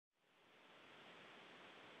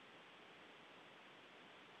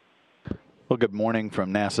Well, good morning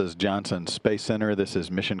from NASA's Johnson Space Center. This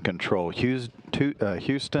is Mission Control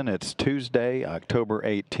Houston. It's Tuesday, October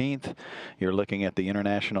 18th. You're looking at the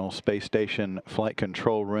International Space Station Flight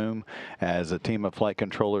Control Room as a team of flight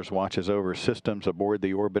controllers watches over systems aboard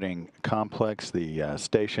the orbiting complex. The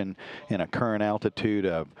station in a current altitude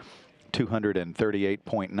of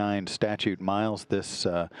 238.9 statute miles. This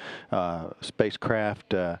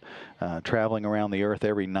spacecraft traveling around the Earth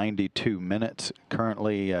every 92 minutes,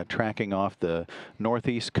 currently tracking off the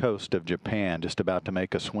northeast coast of Japan, just about to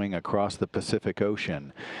make a swing across the Pacific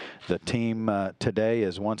Ocean. The team today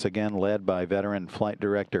is once again led by veteran flight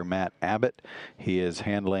director Matt Abbott. He is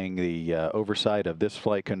handling the oversight of this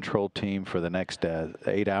flight control team for the next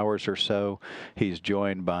 8 hours or so. He's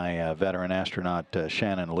joined by veteran astronaut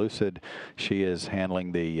Shannon Lucid. She is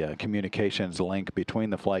handling the communications link between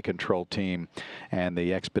the flight control team and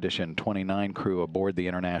the Expedition 29 crew aboard the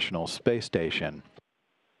International Space Station.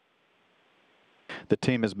 The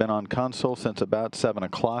team has been on console since about 7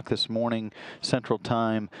 o'clock this morning Central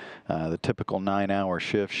Time. The typical 9-hour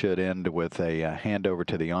shift should end with a handover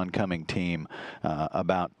to the oncoming team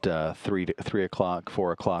about 3 o'clock,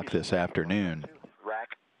 4 o'clock this afternoon.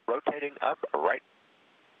 Rack rotating up right.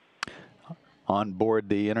 On board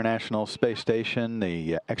the International Space Station,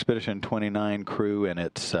 the Expedition 29 crew in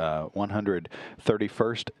its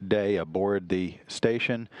 131st day aboard the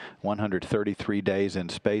station, 133 days in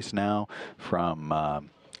space now from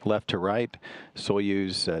left to right.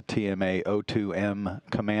 Soyuz TMA-02M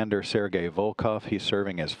Commander Sergei Volkov. He's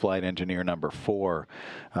serving as flight engineer number 4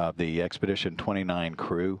 of the Expedition 29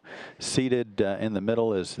 crew. Seated in the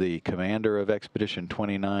middle is the commander of Expedition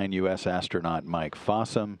 29, U.S. astronaut Mike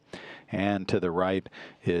Fossum. And to the right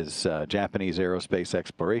is Japanese Aerospace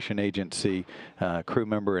Exploration Agency crew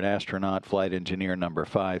member and astronaut flight engineer number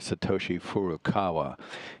 5, Satoshi Furukawa.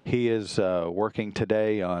 He is working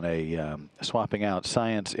today on a swapping out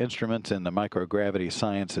science instruments in the microgravity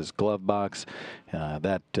sciences glove box.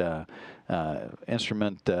 That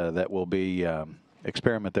instrument that will be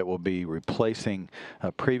experiment that will be replacing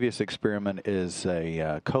a previous experiment is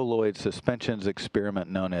a colloid suspensions experiment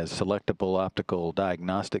known as selectable optical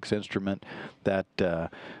diagnostics instrument. That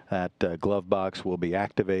glove box will be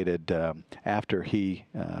activated after he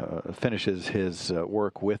finishes his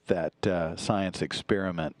work with that science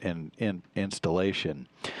experiment in installation.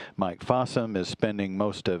 Mike Fossum is spending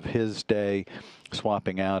most of his day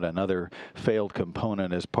swapping out another failed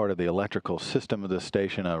component as part of the electrical system of the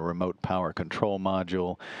station, a remote power control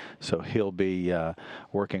module. So he'll be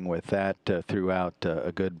working with that throughout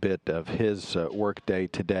a good bit of his work day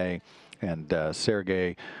today. And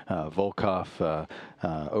Sergei Volkov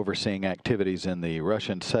overseeing activities in the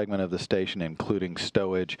Russian segment of the station, including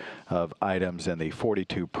stowage of items in the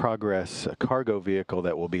 42 Progress cargo vehicle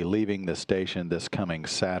that will be leaving the station this coming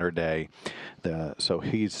Saturday. So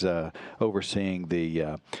he's overseeing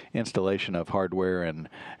the installation of hardware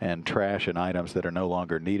and trash and items that are no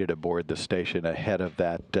longer needed aboard the station ahead of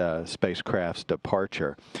that spacecraft's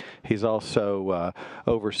departure. He's also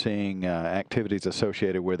overseeing activities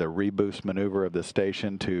associated with a reboot maneuver of the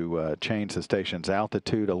station to change the station's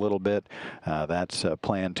altitude a little bit. That's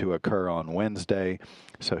planned to occur on Wednesday.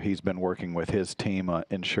 So he's been working with his team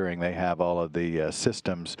ensuring they have all of the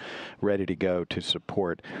systems ready to go to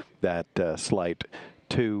support that slight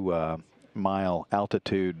 2-mile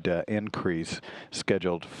altitude increase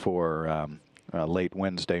scheduled for late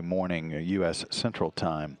Wednesday morning, U.S. Central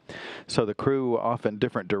Time. So the crew off in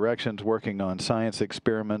different directions working on science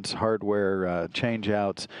experiments, hardware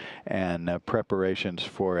changeouts, and preparations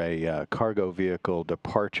for a cargo vehicle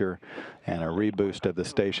departure and a reboost of the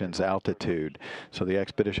station's altitude. So the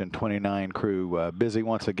Expedition 29 crew busy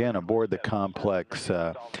once again aboard the complex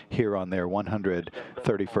here on their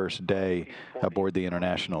 131st day aboard the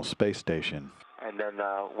International Space Station. And then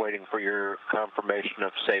waiting for your confirmation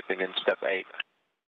of safing in step 8.